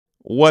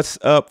What's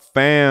up,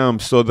 fam?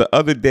 So the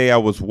other day I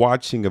was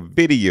watching a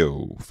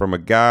video from a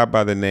guy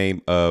by the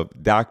name of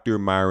Dr.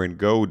 Myron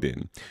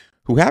Golden,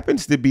 who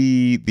happens to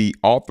be the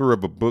author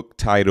of a book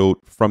titled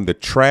From the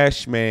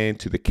Trash Man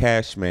to the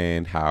Cash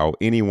Man: How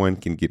Anyone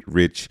Can Get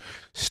Rich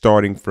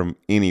Starting from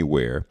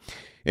Anywhere.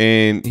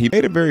 And he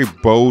made a very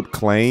bold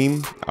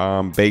claim.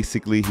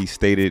 Basically, he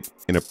stated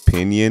an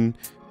opinion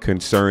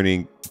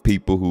concerning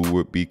people who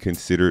would be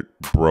considered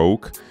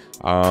broke.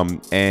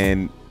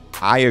 And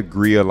I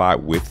agree a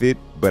lot with it,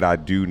 but I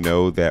do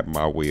know that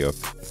my way of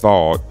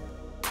thought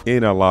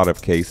in a lot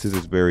of cases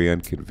is very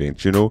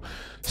unconventional.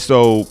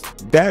 So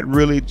that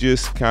really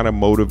just kind of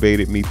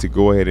motivated me to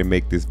go ahead and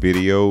make this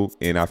video.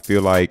 And I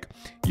feel like,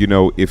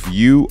 if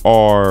you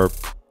are,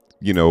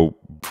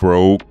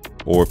 broke,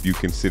 or if you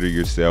consider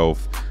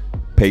yourself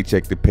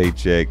paycheck to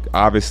paycheck,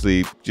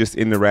 obviously just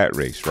in the rat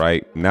race,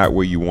 right? Not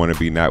where you want to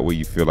be, not where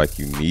you feel like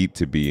you need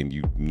to be, and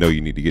you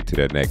need to get to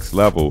that next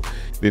level,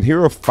 then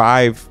here are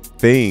 5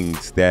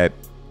 things that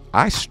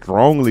I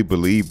strongly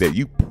believe that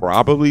you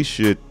probably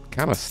should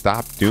kind of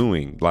stop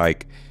doing,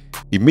 like,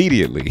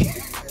 immediately.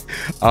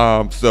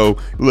 So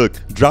look,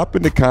 drop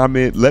in the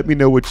comment, let me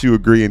know what you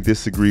agree and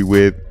disagree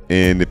with,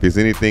 and if there's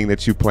anything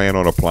that you plan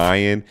on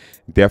applying,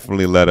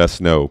 definitely let us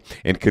know.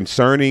 And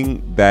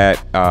concerning that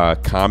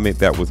comment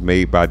that was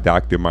made by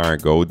Dr. Myron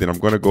Golden, I'm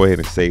going to go ahead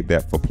and save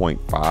that for point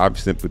 5,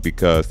 simply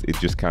because it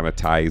just kind of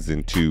ties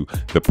into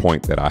the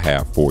point that I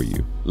have for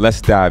you.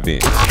 Let's dive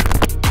in.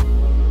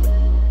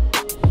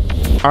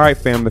 All right,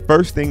 fam, the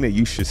first thing that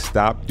you should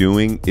stop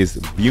doing is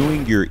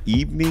viewing your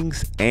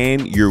evenings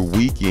and your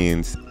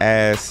weekends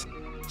as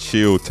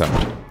chill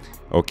time,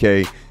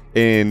 okay?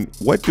 And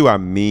what do I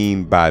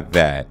mean by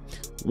that?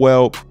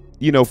 Well,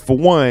 for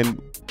one,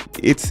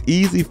 it's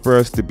easy for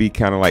us to be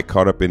kind of like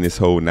caught up in this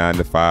whole 9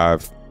 to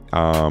 5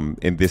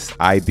 and this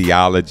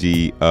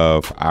ideology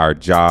of our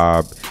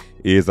job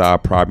is our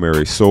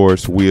primary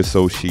source. We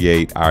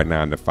associate our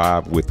 9 to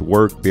 5 with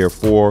work.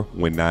 Therefore,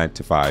 when 9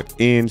 to 5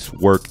 ends,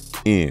 work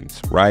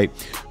ends, right?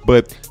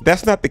 But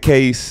that's not the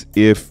case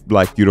if,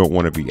 like, you don't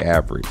want to be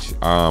average.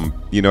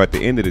 At the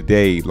end of the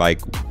day,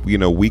 like,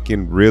 we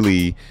can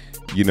really,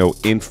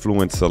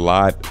 influence a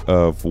lot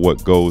of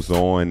what goes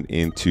on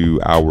into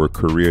our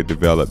career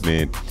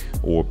development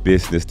or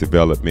business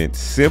development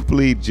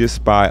simply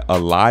just by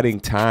allotting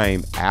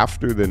time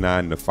after the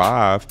 9 to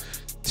 5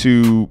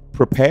 to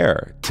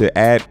prepare,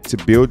 to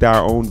build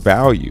our own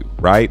value,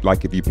 right?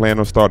 Like, if you plan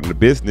on starting a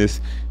business,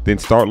 then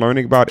start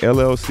learning about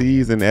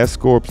LLCs and S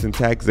corps and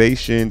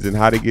taxations and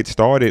how to get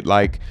started,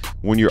 like,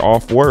 when you're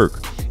off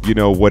work.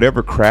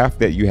 Whatever craft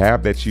that you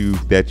have that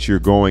you're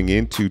going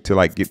into to,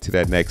 like, get to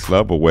that next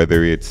level,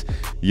 whether it's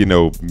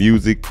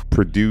music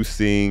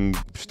producing,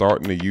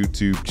 starting a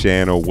YouTube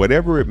channel,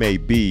 whatever it may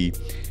be.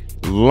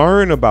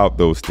 Learn about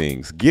those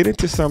things, get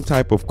into some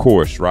type of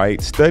course,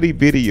 right? Study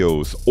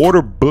videos,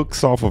 order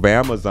books off of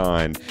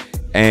Amazon,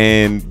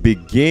 and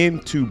begin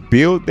to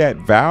build that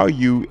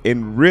value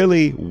and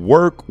really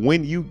work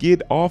when you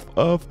get off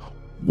of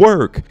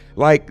work.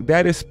 Like,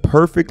 that is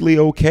perfectly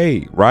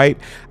okay, right?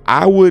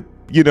 I would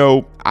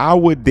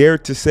dare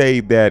to say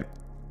that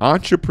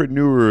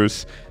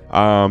entrepreneurs,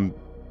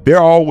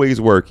 they're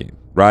always working,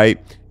 right?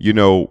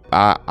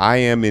 I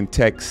am in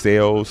tech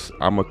sales.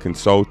 I'm a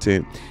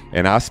consultant,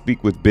 and I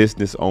speak with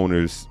business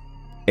owners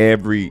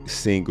every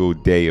single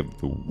day of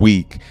the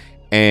week.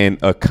 And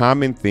a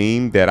common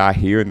theme that I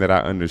hear and that I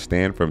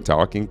understand from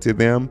talking to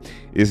them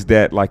is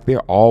that, like,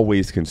 they're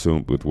always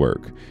consumed with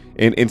work.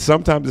 And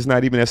sometimes it's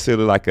not even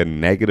necessarily like a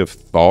negative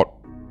thought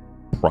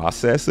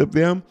process of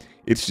them.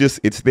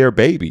 It's their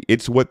baby.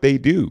 It's what they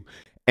do.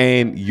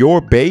 And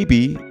your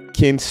baby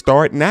can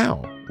start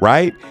now,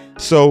 right?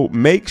 So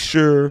make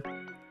sure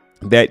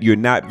that you're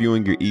not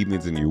viewing your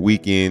evenings and your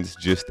weekends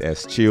just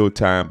as chill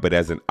time, but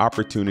as an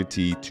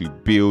opportunity to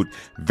build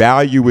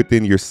value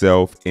within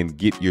yourself and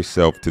get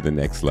yourself to the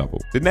next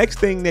level. The next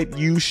thing that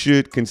you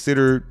should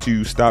consider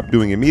to stop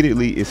doing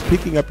immediately is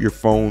picking up your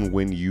phone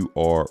when you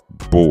are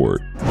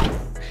bored.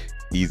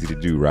 Easy to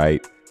do,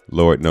 right?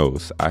 Lord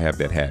knows I have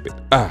that habit.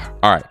 All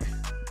right.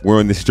 We're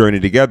on this journey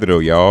together though,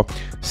 y'all.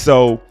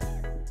 So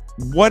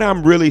what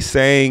I'm really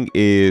saying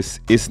is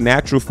it's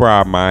natural for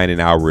our mind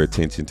and our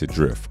attention to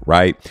drift,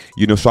 right?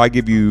 So I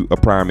give you a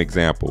prime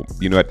example.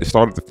 At the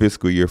start of the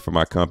fiscal year for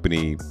my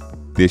company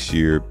this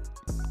year,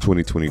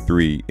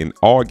 2023, in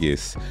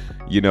August,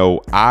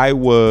 I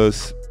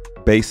was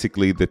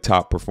basically the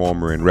top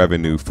performer in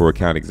revenue for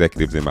account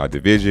executives in my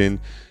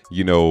division.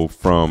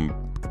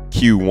 From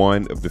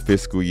Q1 of the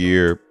fiscal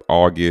year,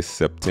 August,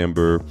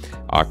 September,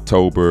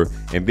 October,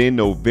 and then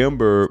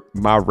November,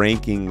 my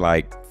ranking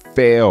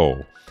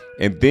fell.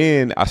 And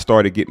then I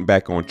started getting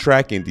back on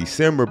track in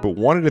December. But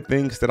one of the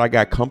things that I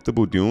got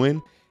comfortable doing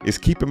is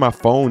keeping my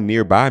phone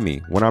nearby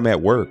me when I'm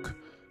at work.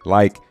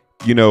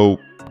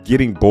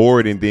 getting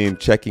bored and then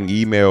checking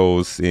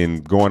emails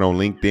and going on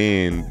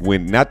LinkedIn,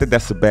 when not that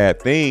that's a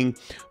bad thing,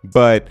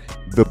 but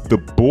the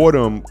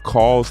boredom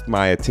caused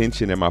my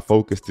attention and my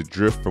focus to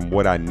drift from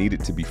what I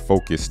needed to be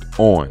focused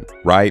on,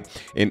 right?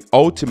 And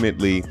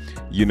ultimately,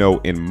 you know,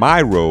 in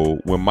my role,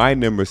 when my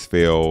numbers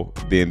fail,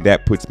 then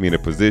that puts me in a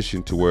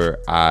position to where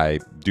I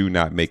do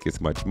not make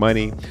as much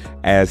money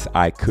as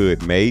I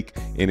could make,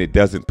 and it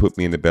doesn't put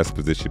me in the best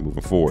position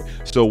moving forward.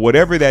 So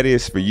whatever that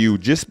is for you,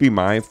 just be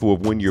mindful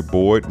of when you're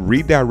bored,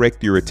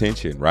 redirect your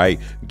attention, right?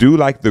 Do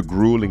like the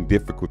grueling,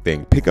 difficult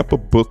thing. Pick up a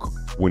book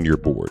when you're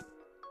bored,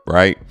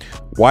 right?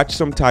 Watch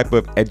some type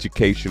of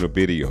educational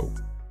video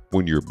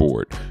when you're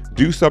bored.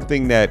 Do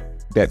something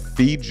that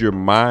feeds your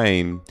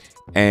mind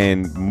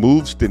and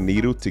moves the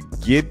needle to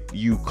get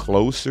you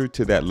closer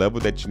to that level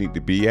that you need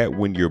to be at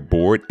when you're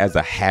bored, as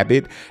a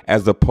habit,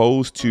 as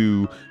opposed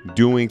to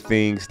doing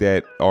things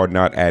that are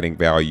not adding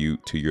value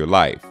to your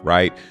life,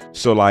 right?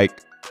 So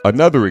like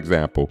another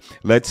example,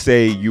 let's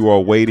say you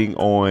are waiting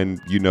on,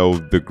 you know,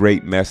 the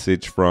great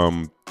message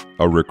from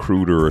a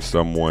recruiter or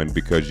someone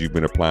because you've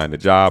been applying to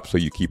jobs, so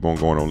you keep on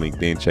going on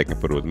LinkedIn checking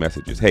for those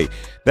messages. Hey,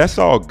 that's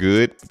all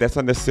good. That's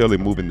not necessarily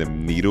moving the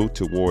needle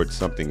towards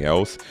something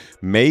else.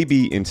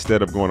 Maybe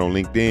instead of going on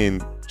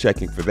LinkedIn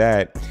checking for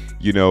that,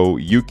 you know,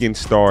 you can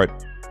start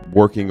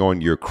working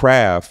on your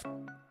craft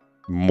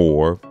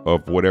more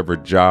of whatever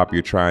job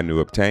you're trying to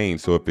obtain.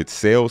 So if it's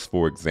sales,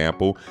 for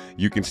example,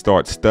 you can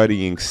start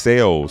studying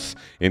sales.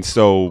 And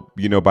so,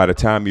 you know, by the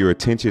time your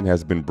attention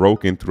has been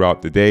broken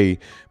throughout the day,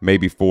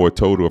 maybe for a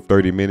total of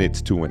 30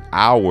 minutes to an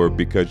hour,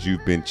 because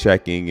you've been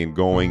checking and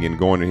going and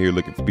here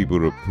looking for people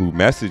who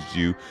messaged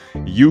you,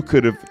 you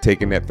could have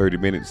taken that 30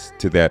 minutes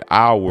to that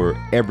hour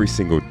every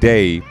single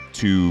day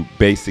to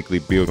basically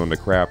build on the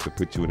craft to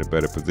put you in a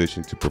better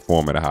position to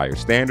perform at a higher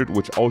standard,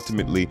 which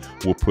ultimately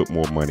will put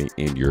more money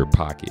in your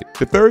pocket.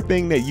 The third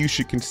thing that you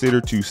should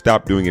consider to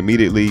stop doing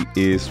immediately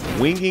is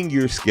winging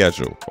your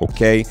schedule,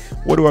 okay?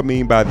 What do I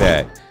mean by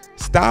that?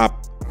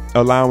 Stop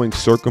allowing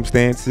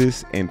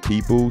circumstances and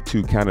people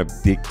to kind of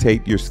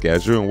dictate your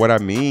schedule. And what I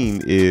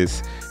mean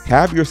is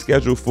have your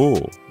schedule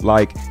full.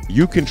 Like,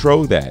 you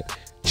control that.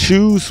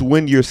 Choose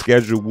when your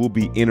schedule will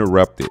be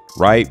interrupted,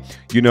 right?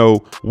 You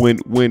know,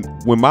 when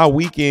my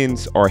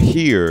weekends are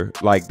here,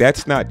 like,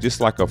 that's not just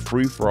like a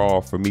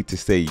free-for-all for me to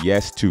say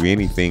yes to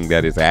anything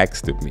that is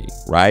asked of me,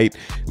 right?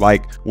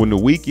 Like, when the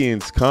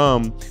weekends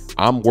come,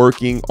 I'm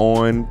working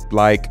on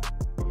like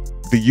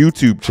the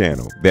YouTube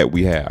channel that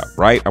we have,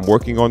 right? I'm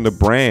working on the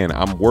brand.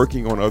 I'm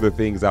working on other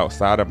things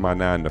outside of my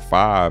 9 to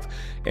 5,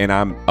 and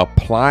I'm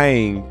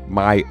applying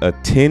my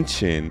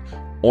attention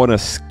on a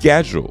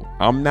schedule.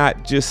 I'm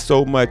not just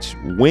so much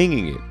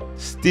winging it.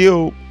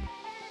 Still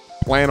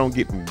plan on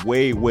getting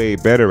way, way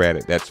better at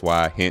it. That's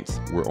why, hence,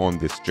 we're on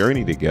this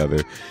journey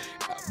together.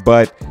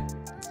 But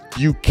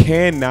you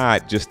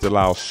cannot just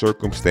allow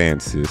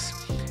circumstances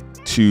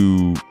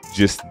to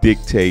just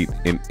dictate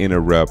and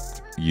interrupt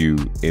you,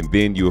 and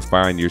then you'll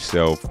find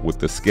yourself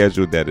with a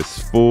schedule that is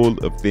full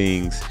of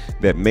things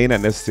that may not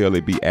necessarily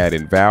be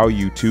adding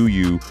value to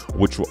you,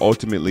 which will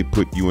ultimately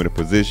put you in a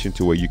position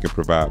to where you can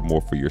provide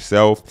more for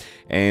yourself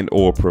and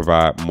or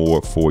provide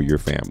more for your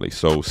family.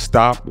 So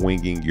stop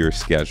winging your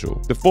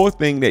schedule. The fourth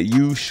thing that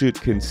you should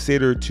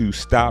consider to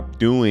stop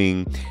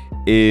doing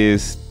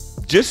is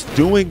just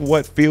doing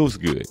what feels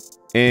good.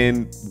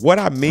 And what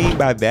I mean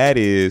by that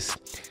is,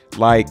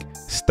 like,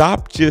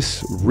 stop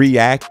just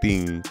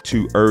reacting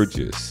to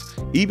urges,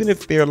 even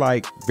if they're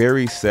like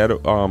very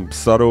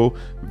subtle,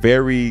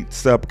 very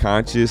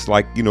subconscious.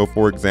 Like, you know,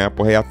 for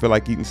example, hey, I feel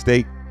like eating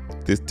steak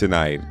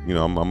tonight. You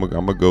know, I'm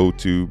gonna go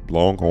to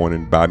Longhorn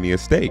and buy me a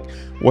steak.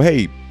 Well,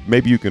 hey,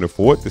 maybe you can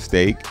afford the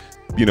steak,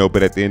 you know,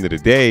 but at the end of the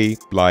day,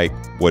 like,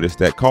 what is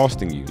that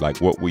costing you? Like,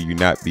 what will you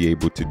not be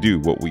able to do?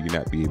 What will you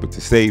not be able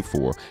to save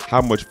for?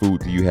 How much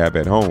food do you have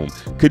at home?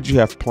 Could you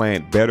have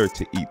planned better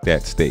to eat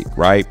that steak,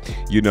 right?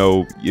 You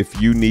know,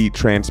 if you need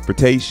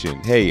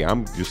transportation, hey,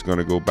 I'm just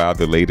gonna go buy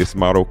the latest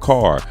model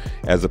car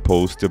as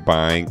opposed to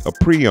buying a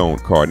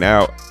pre-owned car.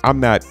 Now,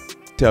 I'm not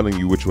telling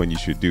you which one you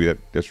should do.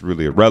 That's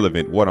really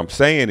irrelevant. What I'm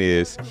saying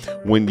is,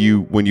 when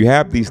you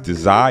have these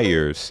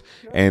desires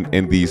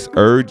and these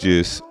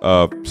urges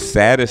of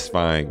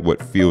satisfying what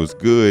feels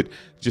good,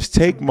 just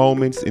take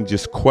moments and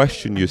just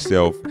question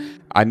yourself.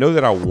 I know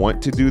that I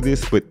want to do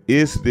this, but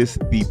is this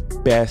the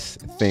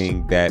best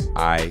thing that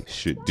I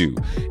should do?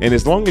 And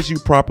as long as you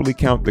properly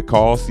count the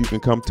costs, you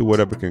can come to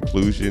whatever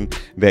conclusion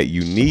that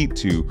you need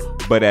to,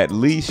 but at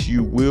least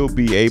you will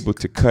be able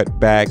to cut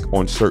back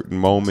on certain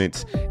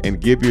moments and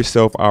give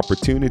yourself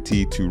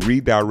opportunity to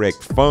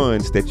redirect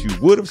funds that you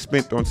would have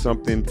spent on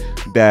something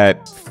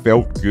that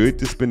felt good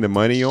to spend the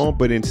money on,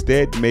 but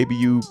instead maybe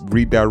you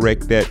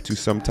redirect that to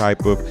some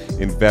type of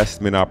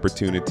investment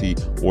opportunity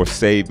or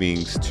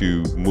savings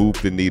to move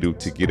the needle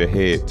to get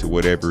ahead to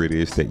whatever it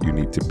is that you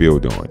need to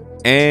build on.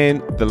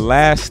 And the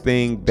last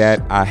thing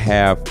that I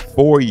have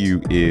for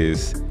you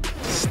is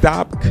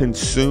stop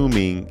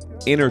consuming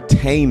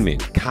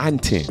entertainment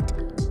content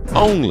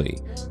only.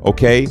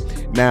 Okay,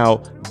 now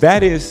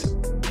that is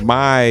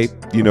my,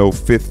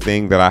 fifth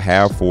thing that I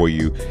have for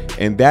you.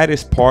 And that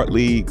is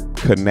partly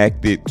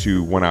connected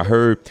to when I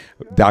heard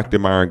Dr.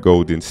 Myron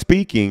Golden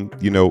speaking,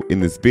 in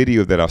this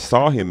video that I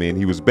saw him in.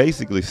 He was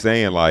basically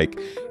saying, like,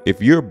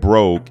 if you're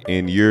broke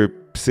and you're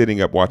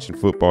sitting up watching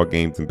football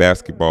games and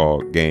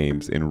basketball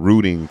games and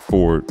rooting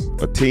for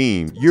a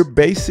team, you're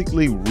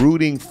basically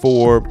rooting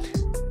for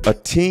a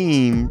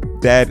team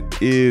that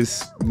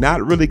is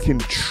not really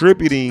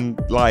contributing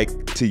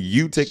to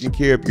you taking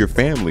care of your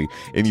family,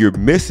 and you're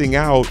missing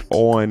out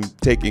on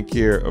taking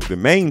care of the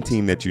main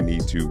team that you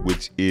need to,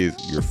 which is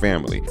your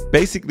family.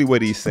 Basically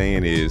what he's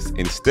saying is,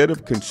 instead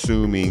of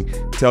consuming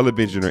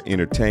television or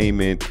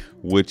entertainment,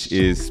 which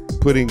is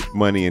putting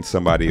money in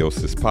somebody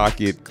else's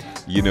pocket,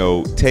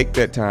 take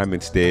that time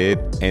instead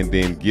and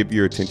then give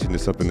your attention to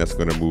something that's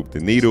going to move the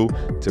needle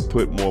to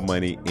put more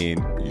money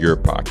in your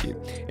pocket.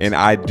 And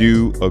I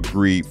do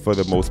agree for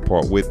the most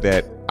part with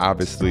that.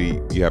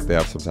 Obviously, you have to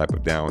have some type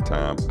of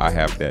downtime. I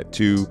have that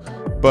too.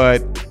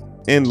 But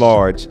in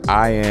large,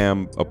 I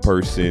am a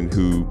person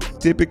who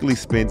typically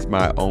spends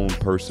my own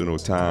personal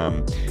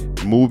time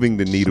moving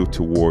the needle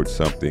towards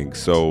something.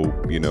 So,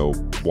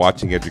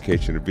 watching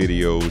educational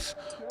videos,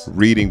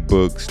 reading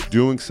books,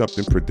 doing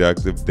something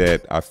productive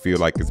that I feel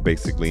like is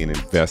basically an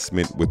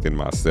investment within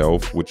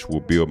myself, which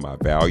will build my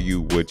value,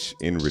 which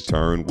in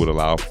return would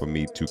allow for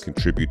me to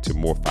contribute to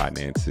more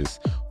finances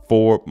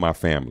for my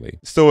family.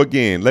 So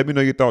again, let me know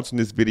your thoughts on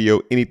this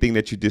video. Anything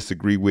that you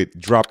disagree with,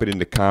 drop it in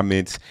the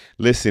comments.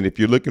 Listen, if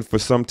you're looking for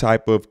some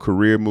type of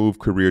career move,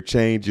 career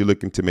change, you're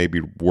looking to maybe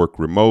work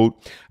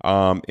remote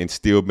and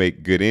still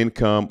make good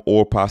income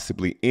or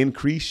possibly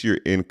increase your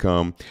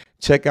income,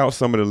 check out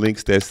some of the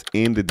links that's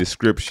in the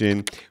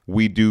description.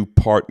 We do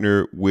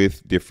partner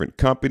with different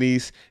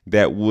companies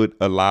that would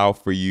allow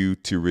for you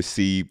to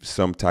receive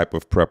some type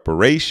of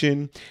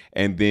preparation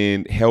and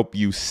then help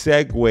you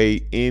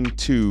segue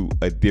into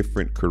a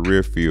different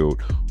career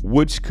field,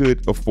 which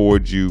could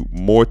afford you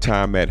more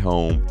time at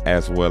home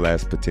as well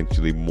as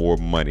potentially more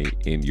money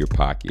in your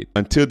pocket.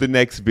 Until the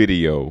next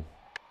video,